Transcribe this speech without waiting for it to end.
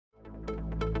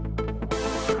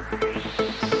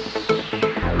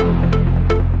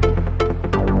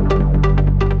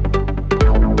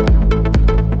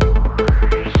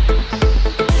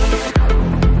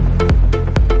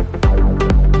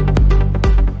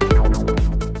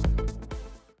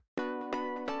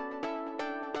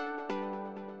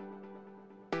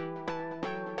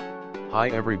Hi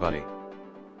everybody.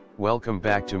 Welcome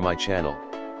back to my channel.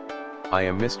 I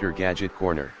am Mr. Gadget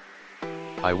Corner.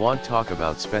 I want talk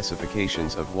about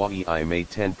specifications of Huawei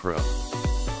Mate 10 Pro.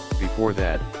 Before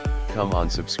that, come on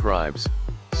subscribes,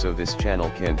 so this channel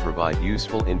can provide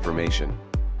useful information.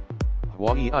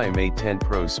 Huawei Mate 10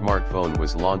 Pro smartphone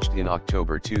was launched in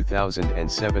October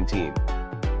 2017.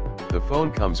 The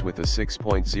phone comes with a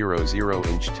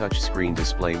 6.00-inch touchscreen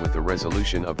display with a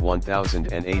resolution of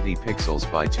 1080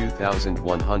 pixels by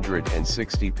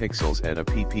 2160 pixels at a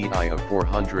PPI of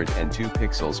 402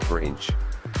 pixels per inch.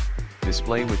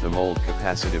 Display with a mold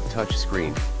capacitive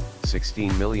touchscreen,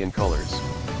 16 million colors.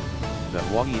 The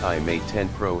Huawei Mate 10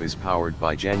 Pro is powered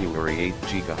by January 8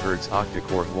 GHz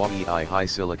octa-core Huawei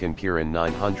HiSilicon Kirin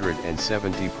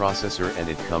 970 processor, and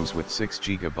it comes with 6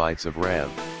 GB of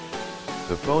RAM.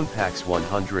 The phone packs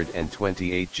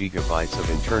 128 GB of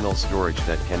internal storage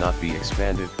that cannot be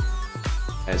expanded.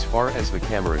 As far as the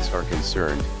cameras are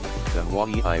concerned, the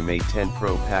Huawei Mate 10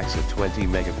 Pro packs a 20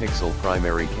 megapixel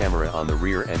primary camera on the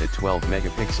rear and a 12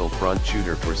 megapixel front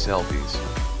shooter for selfies.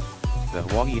 The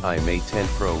Huawei Mate 10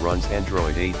 Pro runs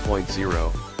Android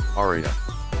 8.0, ARIA,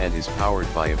 and is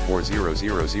powered by a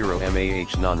 4000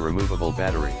 mAh non-removable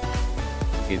battery.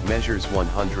 It measures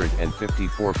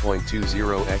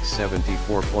 154.20 x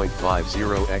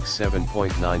 74.50 x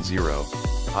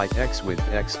 7.90, height x width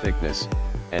x thickness,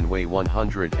 and weigh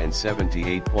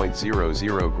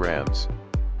 178.00 grams.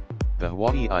 The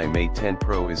Huawei Mate 10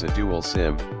 Pro is a dual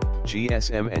SIM,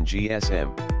 GSM and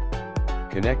GSM.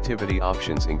 Connectivity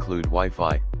options include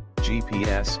Wi-Fi,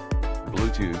 GPS,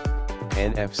 Bluetooth,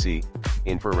 NFC,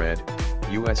 infrared,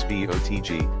 USB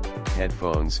OTG,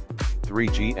 headphones,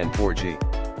 3G and 4G.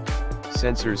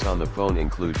 Sensors on the phone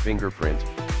include fingerprint,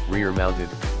 rear-mounted,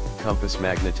 compass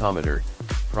magnetometer,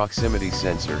 proximity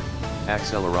sensor,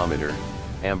 accelerometer,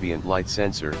 ambient light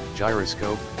sensor,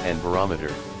 gyroscope, and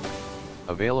barometer.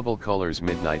 Available colors: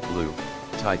 midnight blue,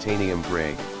 titanium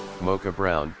gray, mocha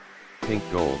brown, pink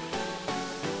gold.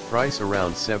 Price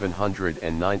around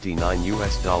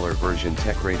 $799 version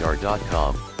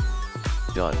techradar.com.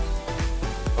 Done.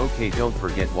 Okay, don't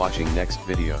forget watching next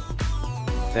video.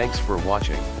 Thanks for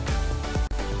watching.